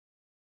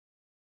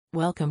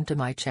Welcome to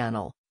my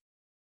channel.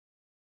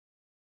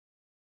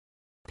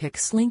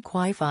 Pix-Link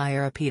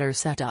WiFi Repeater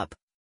Setup.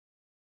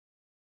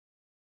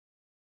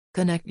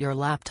 Connect your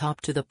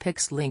laptop to the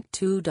Pix-Link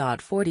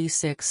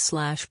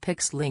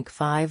 2.46/Pix-Link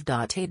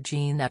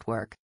 5.8G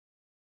network.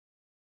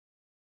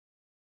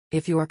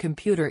 If your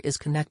computer is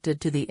connected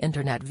to the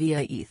Internet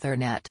via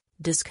Ethernet,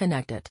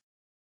 disconnect it.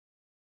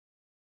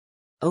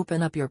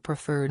 Open up your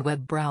preferred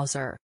web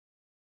browser.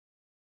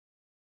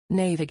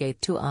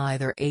 Navigate to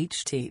either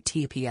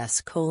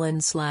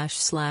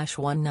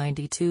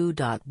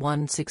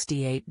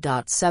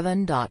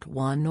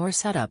https://192.168.7.1 or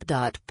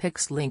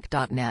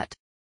setup.pixlink.net.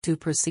 To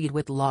proceed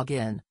with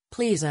login,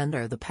 please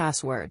enter the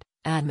password,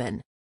 admin.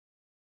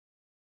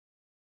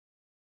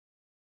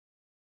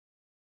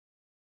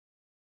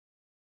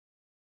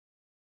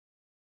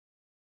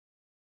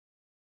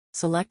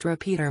 Select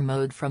repeater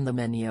mode from the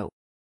menu.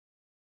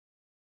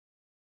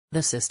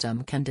 The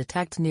system can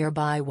detect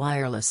nearby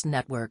wireless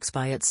networks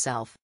by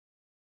itself.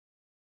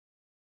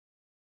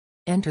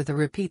 Enter the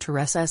repeater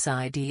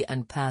SSID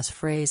and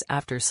passphrase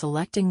after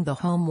selecting the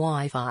home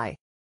Wi-Fi.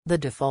 The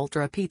default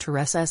repeater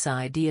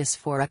SSID is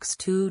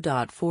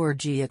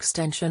 4x2.4G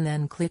extension,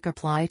 then click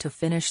Apply to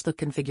finish the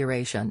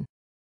configuration.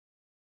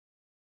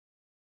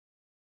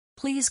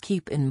 Please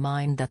keep in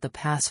mind that the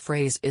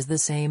passphrase is the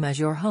same as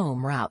your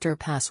home router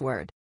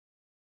password.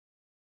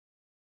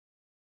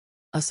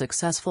 A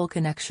successful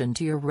connection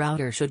to your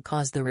router should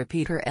cause the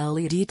repeater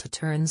LED to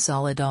turn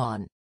solid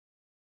on.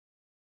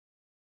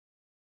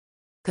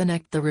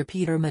 Connect the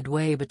repeater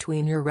midway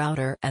between your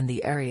router and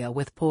the area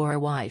with poor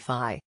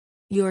Wi-Fi.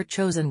 Your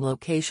chosen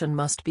location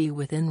must be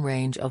within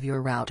range of your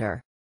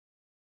router.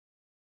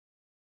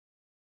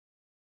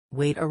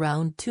 Wait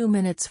around 2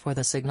 minutes for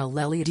the signal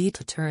LED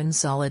to turn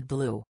solid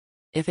blue.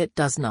 If it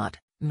does not,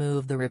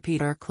 move the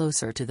repeater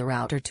closer to the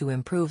router to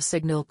improve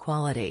signal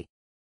quality.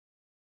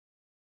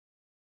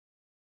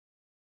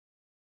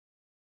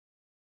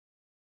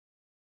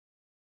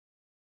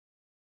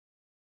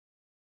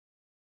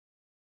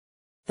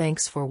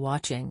 Thanks for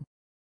watching.